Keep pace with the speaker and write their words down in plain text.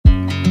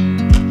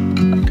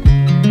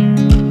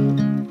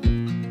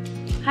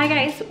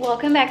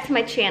Welcome back to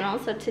my channel.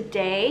 So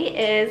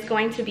today is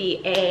going to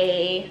be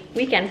a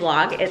weekend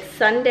vlog. It's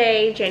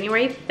Sunday,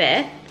 January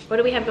 5th. What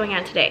do we have going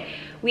on today?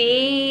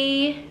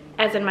 We,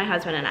 as in my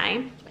husband and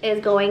I,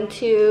 is going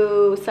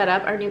to set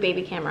up our new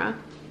baby camera.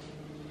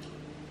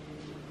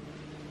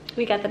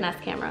 We got the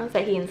Nest cameras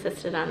that he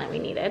insisted on that we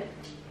needed.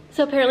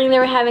 So apparently they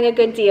were having a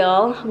good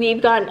deal.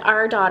 We've got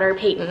our daughter,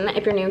 Peyton,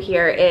 if you're new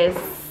here, is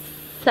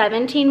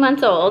 17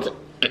 months old.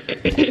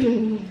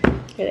 Here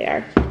they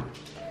are.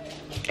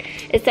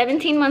 Is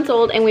 17 months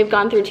old, and we've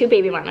gone through 2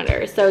 baby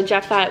monitors. So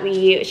Jeff thought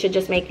we should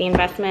just make the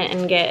investment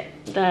and get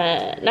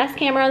the Nest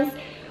cameras.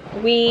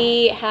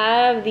 We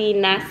have the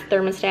Nest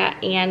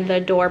thermostat and the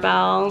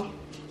doorbell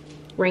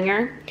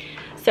ringer.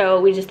 So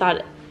we just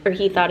thought, or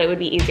he thought it would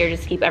be easier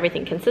just to keep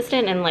everything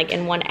consistent and like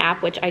in one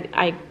app, which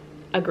I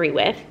agree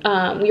with.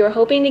 We were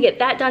hoping to get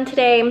that done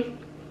today.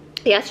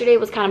 Yesterday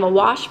was kind of a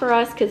wash for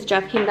us because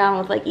Jeff came down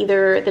with like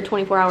either the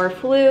 24-hour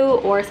flu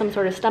or some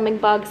sort of stomach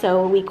bug.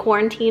 So we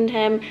quarantined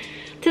him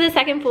to the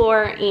 2nd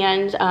floor,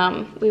 and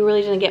we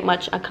really didn't get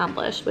much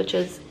accomplished, which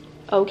is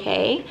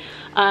okay.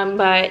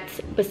 But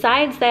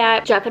besides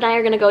that, Jeff and I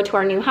are gonna go to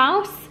our new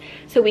house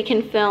so we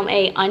can film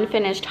a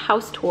unfinished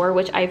house tour,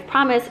 which I've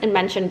promised and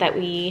mentioned that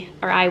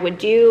I would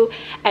do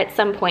at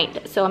some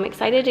point. So I'm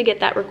excited to get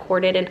that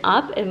recorded and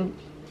up, and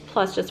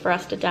plus just for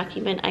us to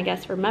document, I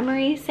guess, for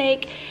memory's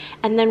sake.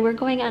 And then we're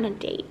going on a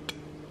date,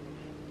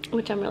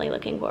 which I'm really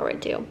looking forward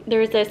to.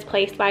 There's this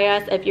place by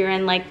us, if you're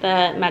in like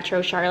the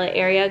Metro Charlotte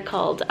area,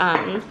 called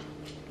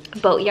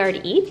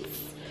Boatyard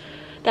Eats,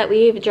 that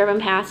we've driven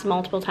past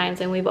multiple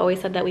times and we've always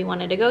said that we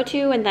wanted to go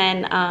to, and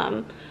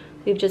then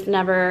we've just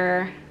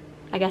never,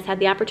 I guess, had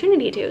the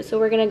opportunity to. So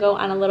we're gonna go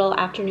on a little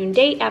afternoon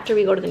date after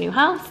we go to the new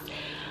house.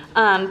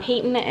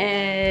 Peyton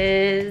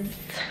is,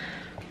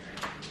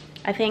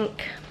 I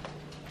think,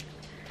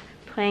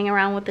 playing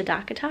around with the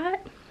Docatot.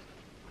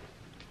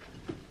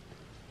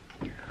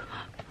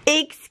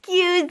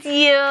 Excuse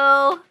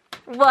you.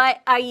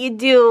 What are you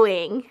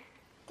doing?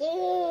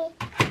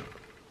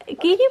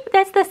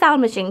 That's the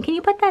sound machine. Can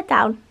you put that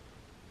down?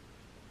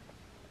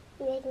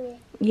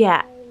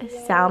 Yeah,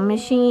 sound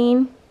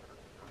machine.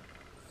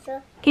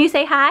 Can you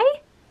say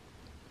hi?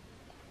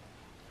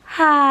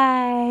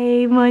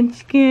 Hi,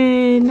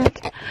 Munchkin.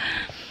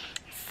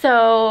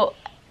 So,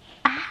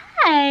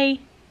 hi. Do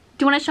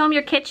you want to show him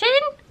your kitchen?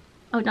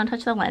 Oh, don't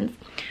touch the lens.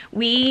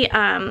 We,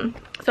 so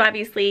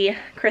obviously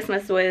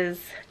Christmas was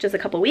just a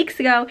couple weeks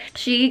ago.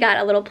 She got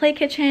a little play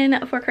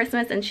kitchen for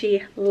Christmas and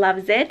she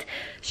loves it.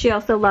 She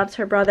also loves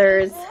her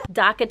brother's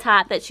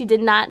Docatot that she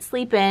did not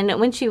sleep in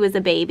when she was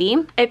a baby.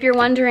 If you're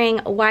wondering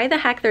why the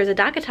heck there's a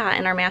Docatot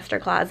in our master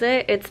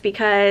closet, it's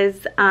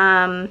because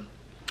I'm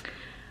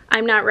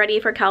not ready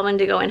for Calvin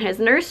to go in his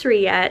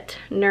nursery yet.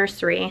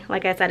 Nursery,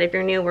 like I said, if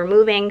you're new, we're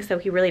moving, so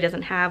he really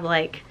doesn't have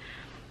like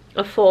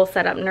a full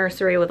setup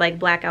nursery with like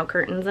blackout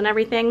curtains and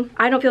everything.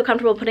 I don't feel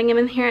comfortable putting him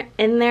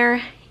in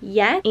there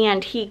yet,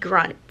 and he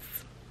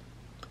grunts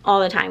all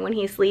the time when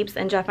he sleeps,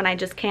 and Jeff and I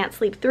just can't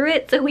sleep through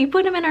it. So we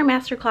put him in our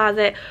master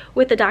closet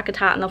with the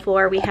Docatot on the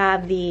floor. We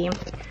have the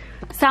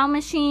sound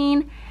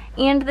machine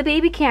and the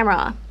baby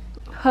camera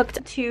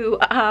hooked to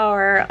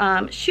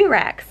our shoe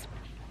racks,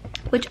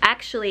 which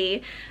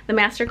actually the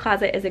master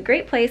closet is a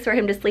great place for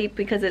him to sleep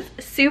because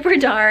it's super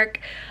dark.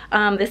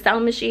 The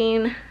sound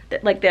machine,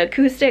 like the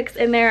acoustics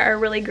in there are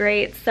really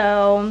great.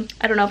 So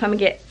I don't know if I'm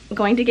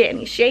going to get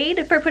any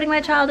shade for putting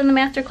my child in the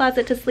master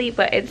closet to sleep,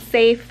 but it's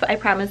safe, I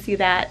promise you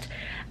that.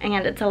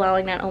 And it's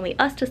allowing not only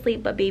us to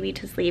sleep, but baby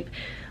to sleep.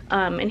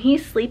 And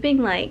he's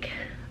sleeping like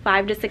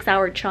 5 to 6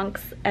 hour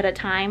chunks at a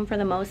time for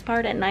the most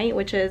part at night,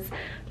 which has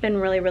been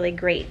really, really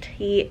great.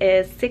 He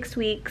is 6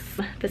 weeks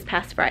this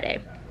past Friday.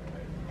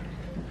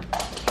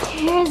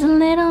 Here's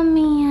little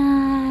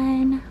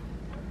man.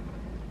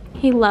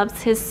 He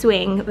loves his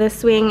swing. The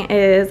swing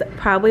is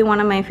probably one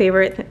of my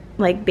favorite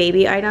like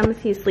baby items.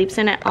 He sleeps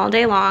in it all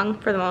day long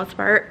for the most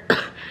part.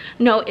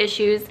 No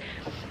issues.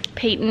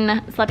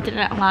 Peyton slept in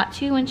it a lot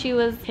too when she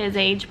was his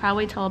age,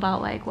 probably till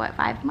about like what,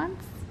 5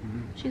 months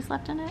she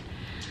slept in it.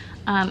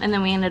 And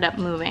then we ended up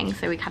moving,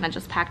 so we kind of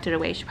just packed it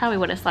away. She probably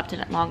would have slept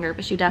in it longer,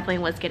 but she definitely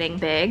was getting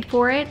big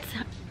for it.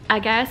 I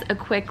guess a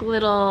quick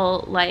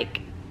little like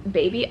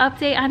baby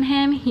update on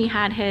him. He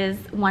had his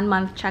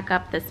 1-month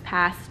checkup this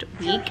past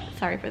week.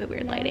 Sorry for the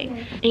weird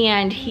lighting.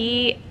 And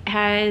he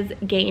has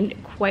gained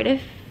quite a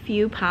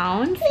few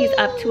pounds. He's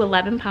up to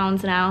 11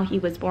 pounds now. He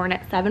was born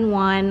at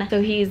 7'1",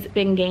 so he's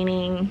been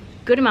gaining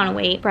good amount of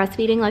weight,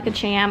 breastfeeding like a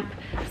champ.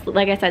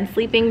 Like I said,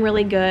 sleeping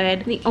really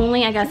good. The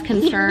only, I guess,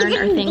 concern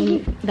or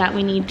thing that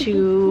we need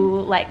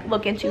to like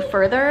look into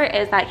further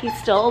is that he's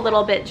still a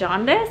little bit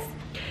jaundiced.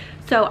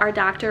 So our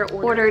doctor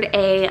ordered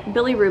a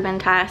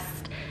bilirubin test.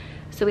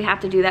 So we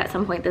have to do that at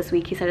some point this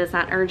week. He said it's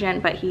not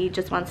urgent, but he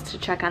just wants to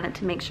check on it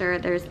to make sure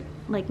there's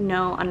like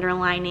no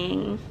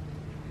underlining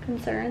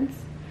concerns.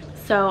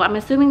 So I'm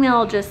assuming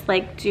they'll just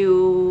like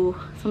do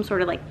some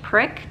sort of like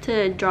prick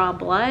to draw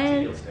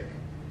blood.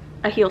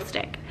 A heel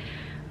stick.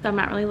 So I'm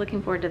not really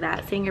looking forward to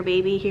that. Seeing your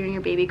baby, hearing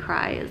your baby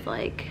cry is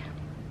like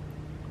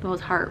the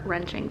most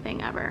heart-wrenching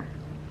thing ever.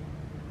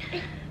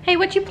 Hey,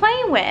 what you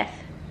playing with?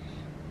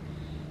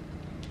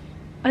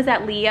 Was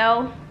that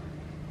Leo?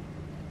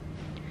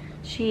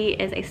 She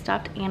is a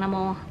stuffed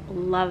animal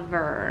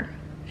lover.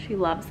 She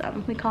loves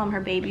them. We call them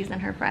her babies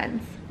and her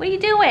friends. What are you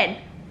doing?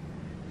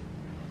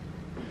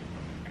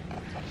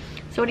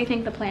 So what do you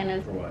think the plan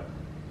is? For what?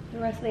 The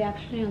rest of the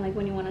afternoon, like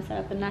when you want to set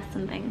up a nest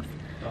and things.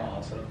 No,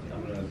 I'll set up,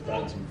 I'm gonna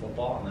throw in some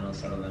football and then I'll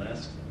set up the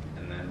nest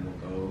and then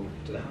we'll go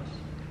to the house.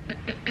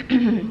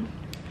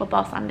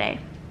 Football Sunday.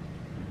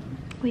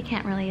 We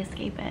can't really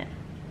escape it.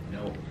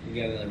 No, we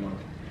got another month.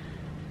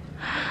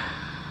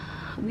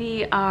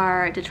 We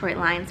are Detroit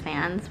Lions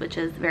fans, which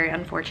is very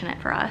unfortunate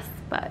for us,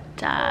 but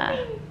are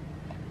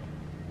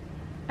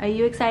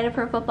you excited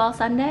for Football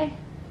Sunday?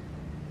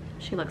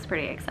 She looks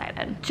pretty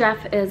excited.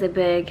 Jeff is a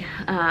big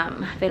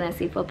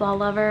fantasy football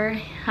lover.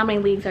 How many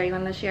leagues are you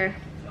in this year?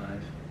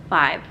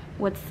 5.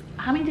 5.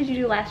 How many did you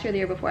do last year or the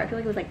year before? I feel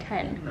like it was like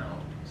 10. No,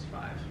 it's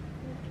 5.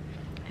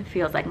 It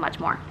feels like much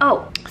more.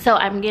 Oh, so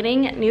I'm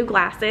getting new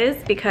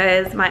glasses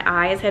because my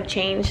eyes have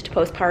changed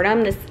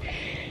postpartum. This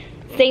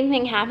same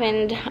thing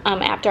happened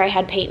after I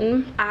had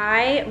Peyton.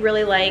 I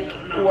really like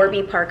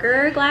Warby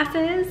Parker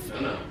glasses.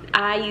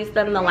 I used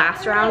them the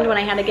last round when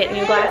I had to get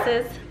new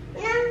glasses.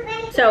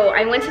 So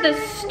I went to the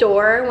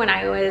store when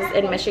I was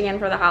in Michigan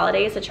for the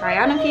holidays to try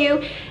on a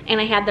few, and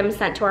I had them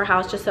sent to our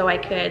house just so I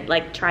could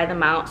like try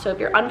them out. So if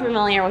you're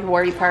unfamiliar with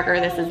Warby Parker,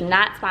 this is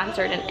not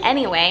sponsored in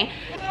any way.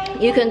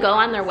 You can go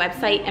on their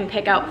website and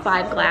pick out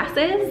 5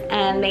 glasses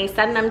and they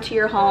send them to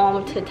your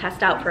home to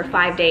test out for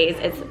 5 days.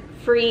 It's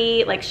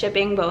free, like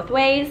shipping both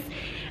ways.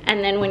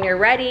 And then when you're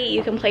ready,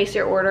 you can place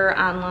your order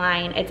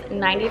online. It's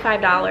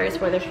 $95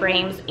 for the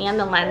frames and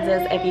the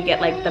lenses if you get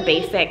like the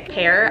basic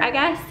pair, I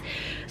guess.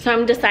 So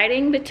I'm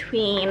deciding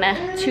between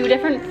 2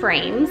 different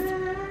frames.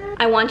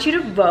 I want you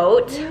to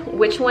vote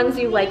which ones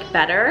you like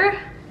better.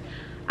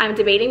 I'm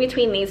debating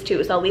between these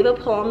 2, so I'll leave a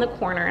poll in the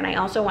corner, and I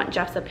also want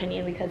Jeff's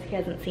opinion because he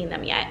hasn't seen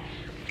them yet.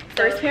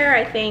 First pair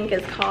I think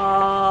is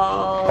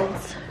called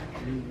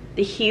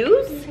the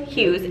Hughes,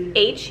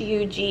 H-U-G-H-E-S.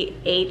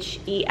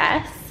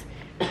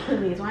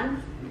 These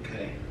ones.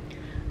 Okay.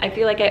 I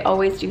feel like I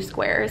always do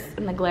squares,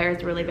 and the glare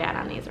is really bad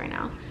on these right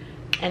now.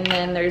 And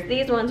then there's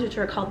these ones which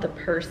are called the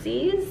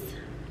Percy's.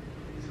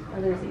 Or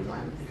there's these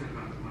ones.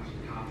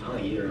 I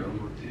like either of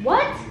them.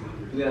 What?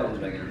 The other one's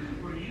bigger.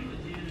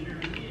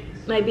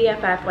 My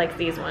BFF likes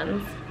these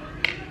ones.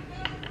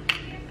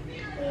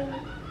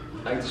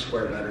 I like the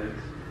square better.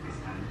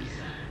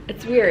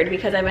 It's weird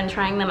because I've been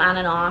trying them on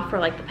and off for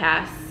like the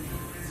past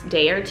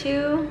day or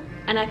 2,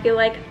 and I feel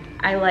like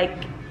I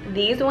like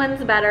these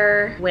ones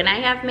better when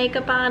I have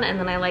makeup on, and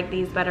then I like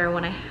these better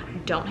when I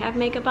don't have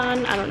makeup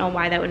on. I don't know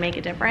why that would make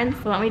a difference.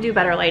 So let me do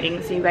better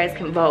lighting so you guys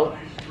can vote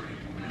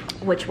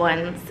which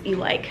ones you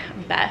like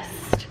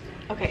best.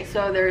 Okay,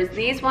 so there's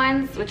these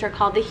ones which are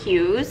called the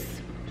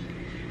Hughes,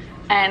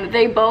 and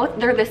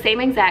they're the same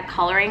exact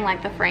coloring,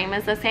 like the frame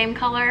is the same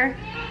color.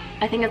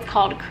 I think it's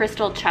called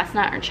Crystal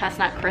Chestnut or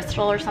Chestnut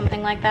Crystal or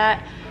something like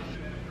that.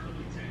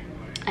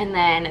 And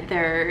then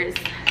there's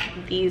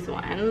these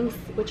ones,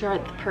 which are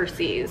the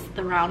Percy's,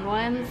 the round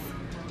ones.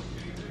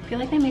 I feel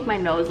like they make my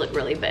nose look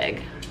really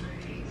big.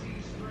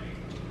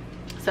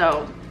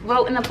 So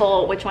vote in the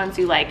poll which ones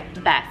you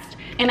like best.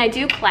 And I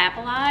do clap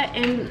a lot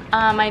in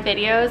my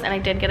videos, and I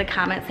did get a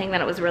comment saying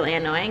that it was really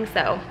annoying,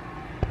 so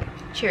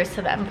cheers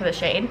to them for the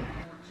shade.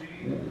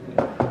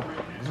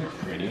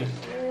 Pretty.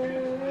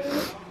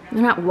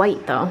 They're not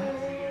white though.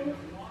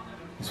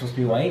 It's supposed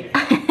to be white?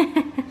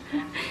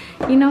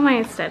 You know my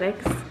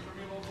aesthetics.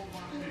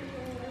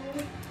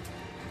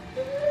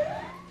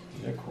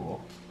 They're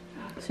cool.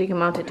 So you can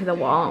mount it to the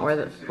wall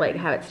or like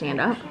have it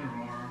stand up.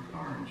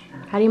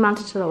 How do you mount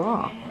it to the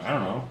wall? I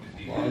don't know.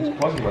 Well, it's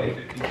plug away.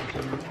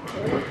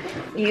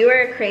 You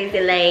are a crazy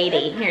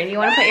lady. Here, you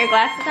want to put your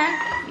glasses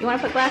on? You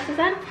want to put glasses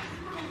on?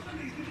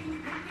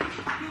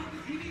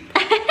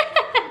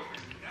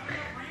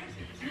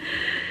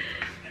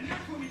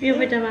 You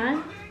put them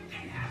on?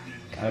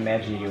 I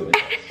imagine you with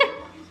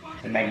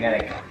the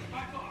magnetic.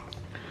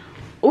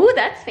 Ooh,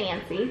 that's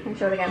fancy. Let me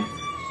show it again.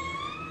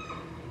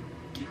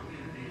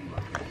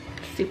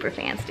 Super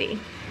fancy.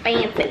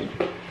 Fancy.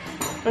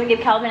 Want to give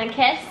Calvin a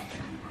kiss?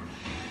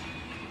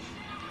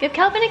 Give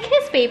Calvin a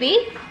kiss,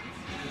 baby.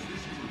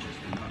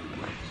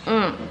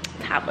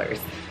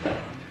 Toddlers.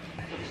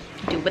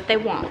 Do what they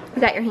want.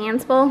 You got your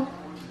hands full?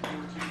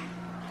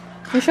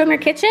 You show them your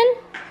kitchen?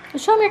 You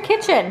show them your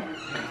kitchen.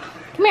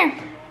 Come here.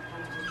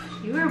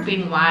 You are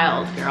being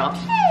wild, girl.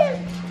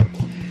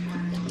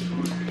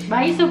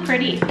 Why are you so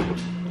pretty?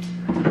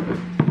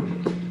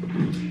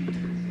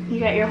 You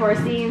got your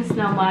horsey and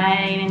Snow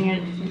White and your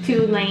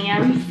 2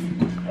 lambs.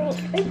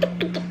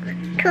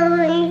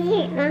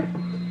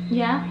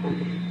 Yeah?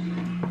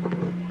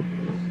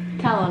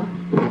 Tell him.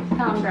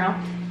 Tell him, girl.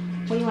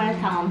 What do you want to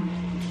tell him?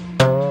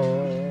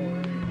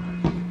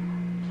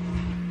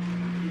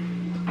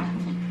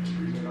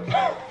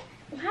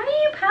 How do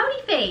you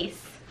pouty face?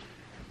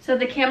 So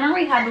the camera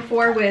we had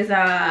before was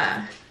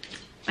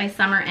by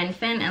Summer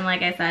Infant, and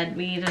like I said,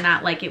 we did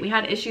not like it. We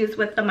had issues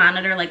with the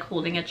monitor like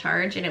holding a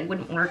charge, and it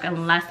wouldn't work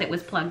unless it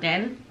was plugged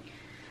in.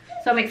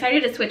 So I'm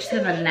excited to switch to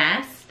the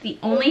Nest. The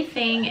only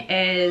thing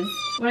is,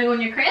 wanna go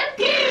in your crib?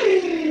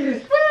 Woo!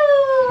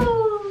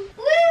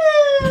 Woo!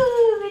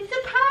 It's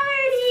a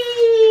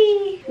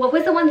party! What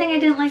was the one thing I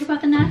didn't like about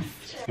the Nest?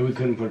 We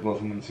couldn't put both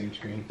of them on the same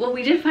screen. Well,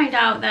 we did find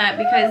out that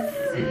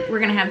because we're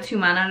gonna have 2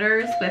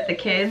 monitors with the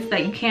kids,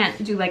 that you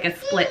can't do like a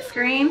split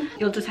screen.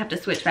 You'll just have to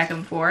switch back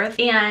and forth.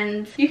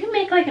 And you can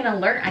make like an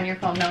alert on your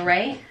phone though,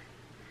 right?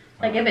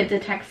 Like if it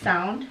detects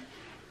sound.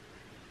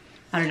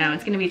 I don't know,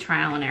 it's gonna be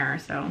trial and error,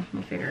 so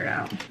we'll figure it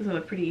out. Does it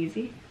look pretty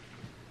easy?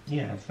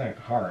 Yeah, it's not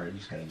hard.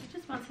 She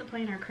just wants to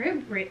play in our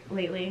crib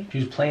lately. She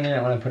was playing in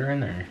it when I put her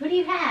in there. What do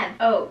you have?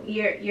 Oh,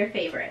 your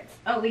favorites.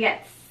 Oh, we got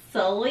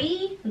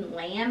Sully and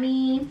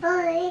Lammy.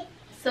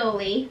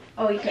 Sully.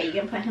 Oh, okay, you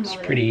can put him over there.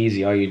 It's pretty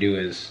easy. All you do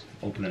is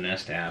open the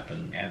Nest app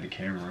and add the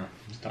camera.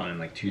 It's done in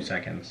like 2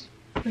 seconds.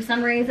 For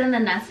some reason, the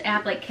Nest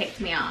app like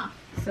kicked me off,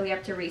 so we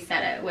have to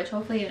reset it, which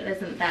hopefully it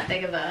isn't that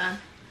big of a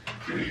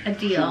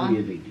deal. Shouldn't be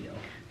a big deal.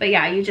 But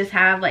yeah, you just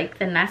have like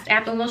the Nest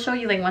app, and we'll show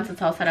you like once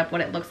it's all set up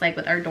what it looks like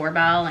with our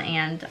doorbell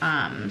and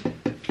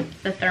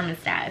the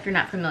thermostat. If you're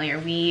not familiar,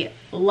 we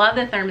love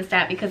the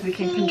thermostat because we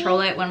can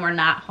control it when we're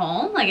not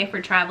home. Like if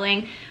we're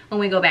traveling, when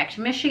we go back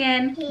to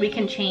Michigan, we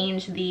can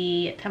change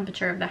the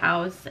temperature of the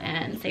house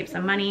and save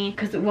some money.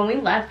 Because when we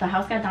left, the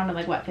house got down to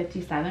like what,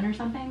 57 or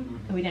something,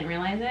 and we didn't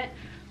realize it.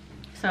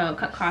 So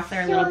cut costs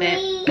there a little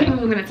bit.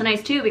 And it's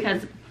nice too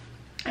because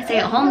I stay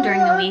at home during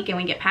the week and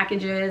we get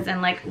packages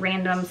and like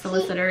random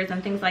solicitors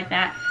and things like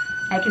that.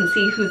 I can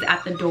see who's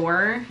at the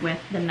door with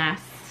the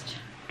Nest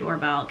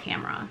doorbell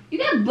camera. You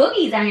got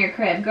boogies on your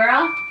crib,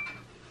 girl.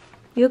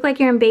 You look like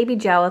you're in baby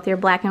gel with your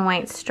black and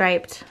white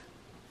striped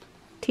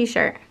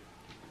t-shirt.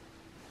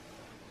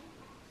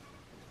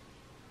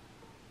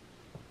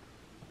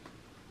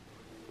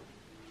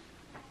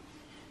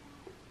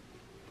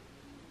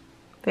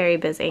 Very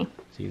busy.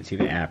 So you can see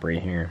the app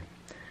right here.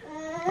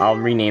 I'll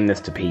rename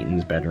this to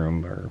Peyton's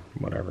bedroom or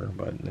whatever,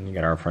 but then you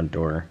got our front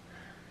door.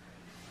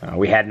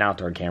 We had an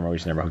outdoor camera, we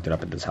just never hooked it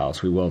up at this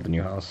house. We will at the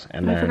new house.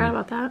 And I then forgot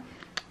about that.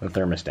 the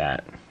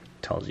thermostat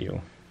tells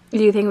you.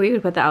 Do you think we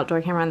would put the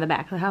outdoor camera on the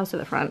back of the house or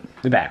the front?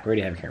 The back, we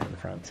already have a camera in the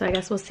front. So I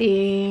guess we'll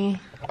see.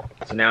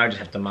 So now I just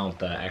have to mount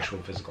the actual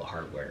physical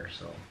hardware,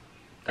 so.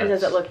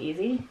 Does it look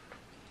easy?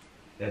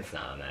 It's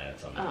not on that,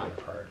 it's on the other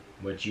part.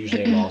 Which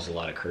usually involves a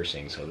lot of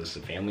cursing, so this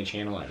is a family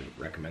channel. I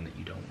recommend that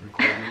you don't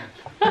record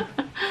that.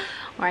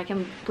 Or I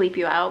can bleep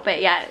you out.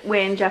 But yeah,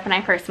 when Jeff and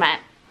I first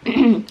met,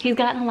 he's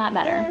gotten a lot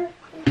better.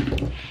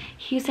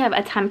 He used to have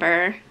a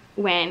temper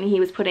when he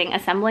was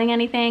assembling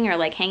anything or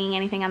like hanging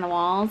anything on the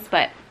walls,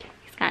 but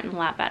he's gotten a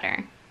lot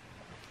better.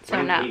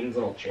 So now, Peyton's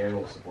little chair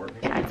will support me.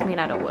 yeah, it's made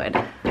out of wood.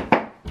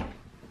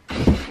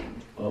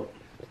 Oh.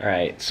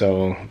 Alright,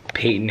 so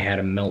Peyton had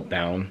a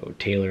meltdown. So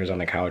Taylor's on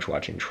the couch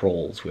watching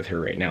Trolls with her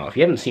right now. If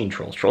you haven't seen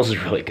Trolls, Trolls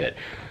is really good.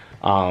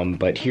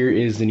 But here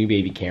is the new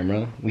baby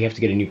camera. We have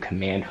to get a new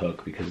command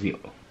hook because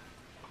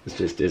this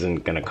just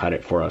isn't going to cut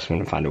it for us. We're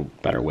going to find a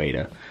better way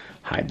to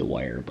hide the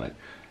wire. But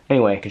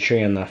anyway, I can show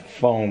you on the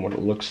phone what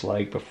it looks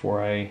like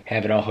before I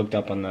have it all hooked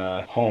up on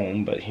the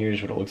home. But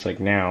here's what it looks like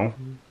now.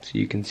 So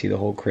you can see the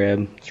whole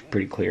crib. It's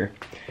pretty clear.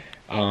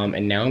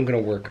 And now I'm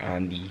going to work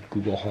on the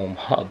Google Home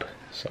Hub.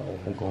 So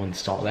we'll go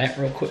install that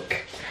real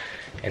quick.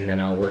 And then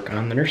I'll work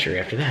on the nursery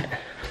after that.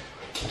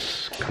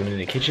 Let's come into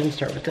the kitchen,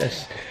 start with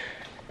this.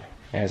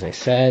 As I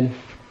said,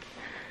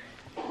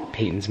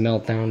 Peyton's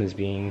meltdown is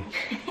being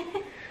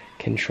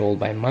controlled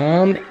by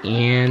Mom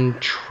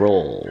and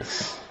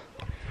Trolls.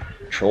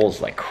 Trolls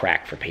like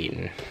crack for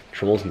Peyton.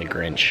 Trolls and the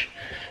Grinch.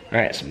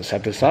 Alright, so I'm gonna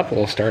set this up and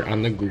we'll start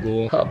on the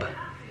Google Hub.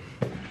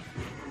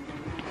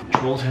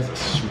 Trolls has a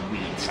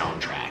sweet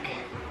soundtrack.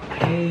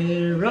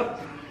 Pair up.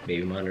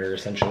 Baby monitor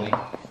essentially.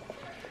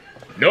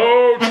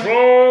 No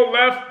troll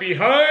left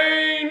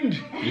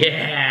behind!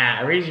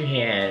 Yeah, raise your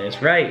hand,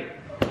 that's right.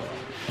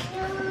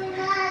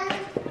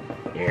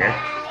 Here,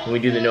 when we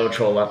do the no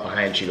troll left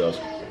behind, she goes,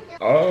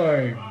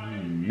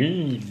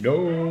 me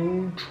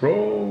no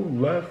troll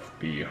left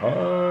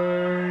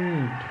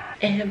behind.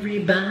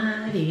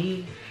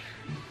 Everybody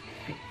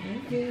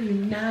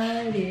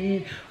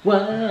united,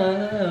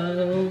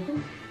 whoa.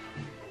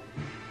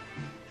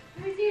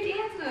 Where's your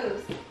dance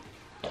moves?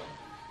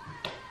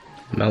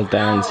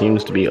 Meltdown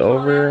seems to be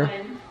over.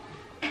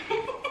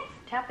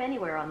 Tap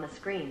anywhere on the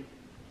screen.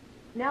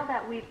 Now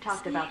that we've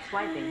talked about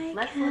swiping,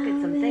 let's look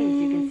at some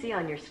things you can see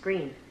on your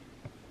screen.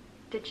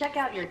 To check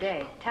out your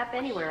day, tap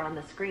anywhere on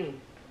the screen.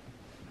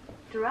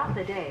 Throughout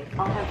the day,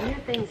 I'll have new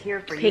things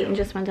here for you. Peyton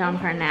just went down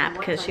for a nap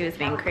because she was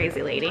being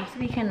crazy lady. So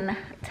we can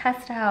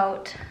test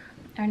out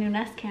our new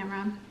Nest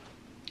camera.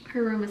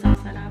 Her room is all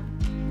set up.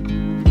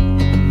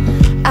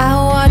 I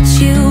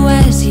watch you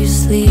as you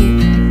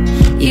sleep.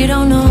 You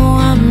don't know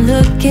I'm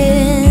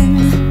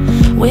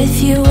looking.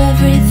 With you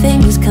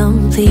everything's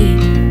complete.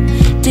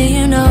 Do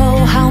you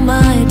know how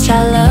much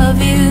I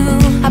love you?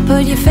 I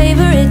put your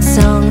favorite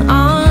song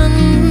on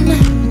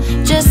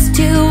just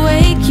to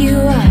wake you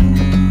up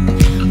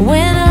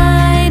when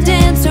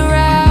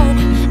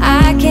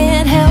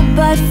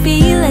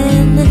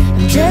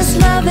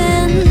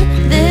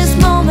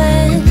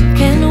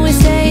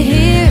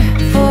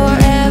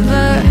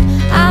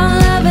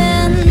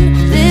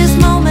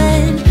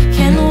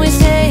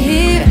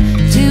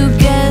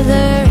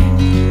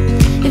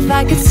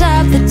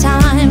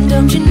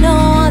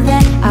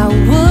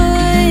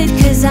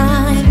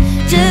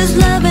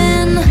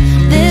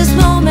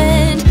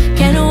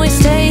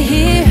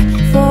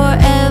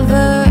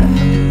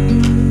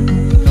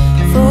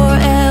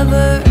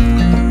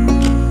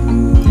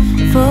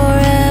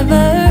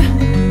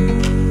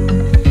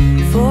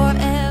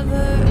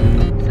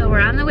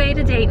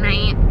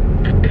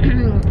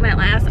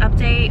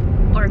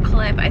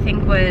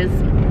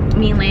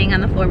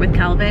with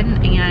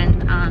Calvin,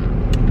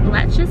 and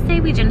let's just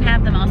say we didn't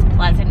have the most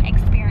pleasant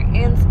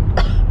experience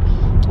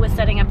with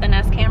setting up the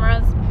Nest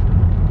cameras.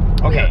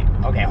 Okay,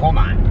 hold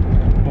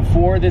on.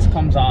 Before this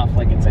comes off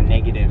like it's a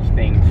negative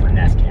thing for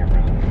Nest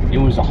camera, it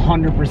was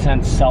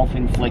 100%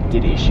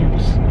 self-inflicted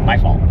issues. My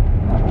fault.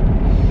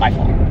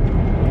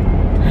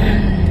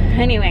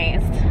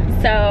 Anyways,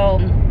 so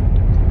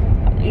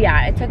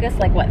yeah, it took us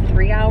like what,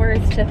 3 hours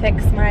to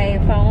fix my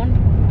phone.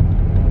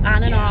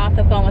 On and off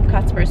the phone with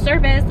customer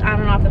service,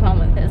 on and off the phone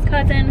with his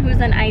cousin who's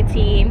in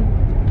IT.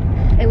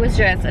 It was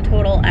just a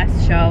total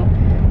S show,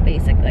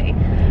 basically.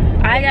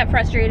 I got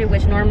frustrated,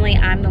 which normally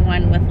I'm the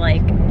one with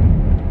like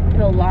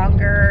the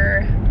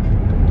longer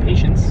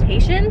Patience.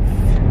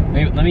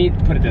 Let me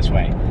put it this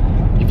way.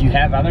 If you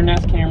have other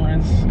Nest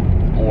cameras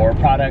or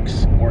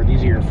products, or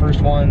these are your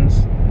first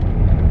ones,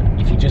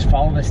 if you just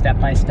follow the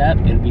step-by-step,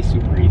 it'll be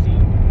super easy.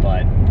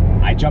 But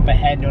I jump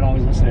ahead and don't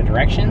always listen to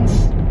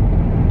directions,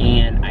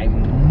 and I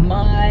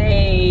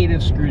might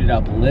have screwed it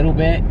up a little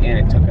bit, and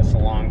it took us a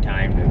long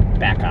time to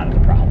back out of the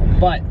problem.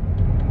 But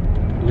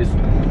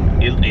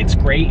it's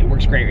great. It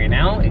works great right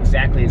now,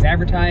 exactly as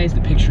advertised.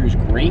 The picture is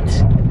great.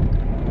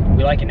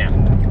 We like it now.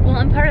 Well,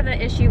 and part of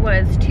the issue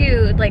was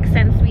too, like,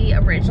 since we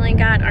originally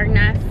got our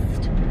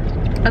Nest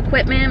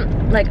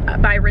equipment, like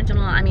by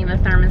original I mean the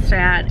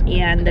thermostat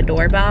and the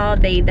doorbell,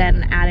 they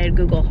then added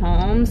Google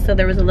Home, so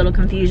there was a little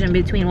confusion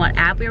between what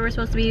app we were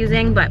supposed to be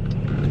using. But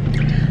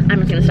I'm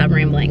just gonna stop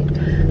rambling.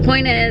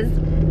 Point is,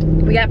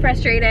 we got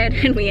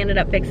frustrated and we ended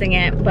up fixing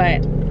it,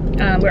 but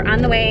we're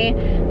on the way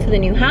to the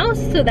new house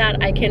so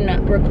that I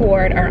can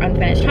record our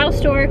unfinished house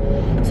tour.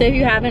 So if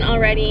you haven't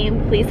already,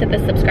 please hit the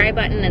subscribe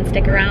button and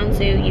stick around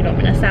so you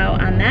don't miss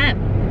out on that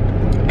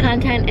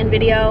content and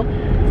video.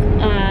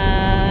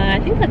 I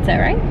think that's it,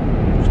 right?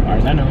 As far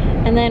as I know.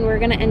 And then we're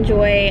gonna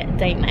enjoy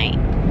date night.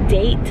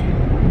 Date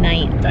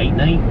night. Date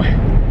night?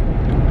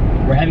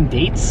 We're having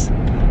dates?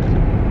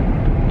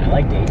 I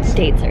like dates.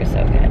 Dates are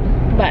so good.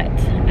 But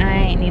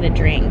I need a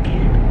drink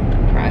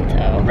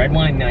pronto. Red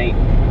wine night.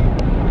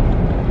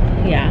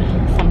 Yeah,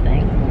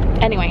 something.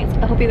 Anyways,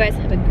 I hope you guys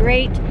have a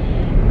great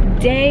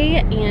day,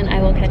 and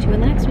I will catch you in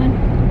the next one.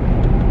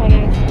 Bye,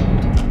 guys.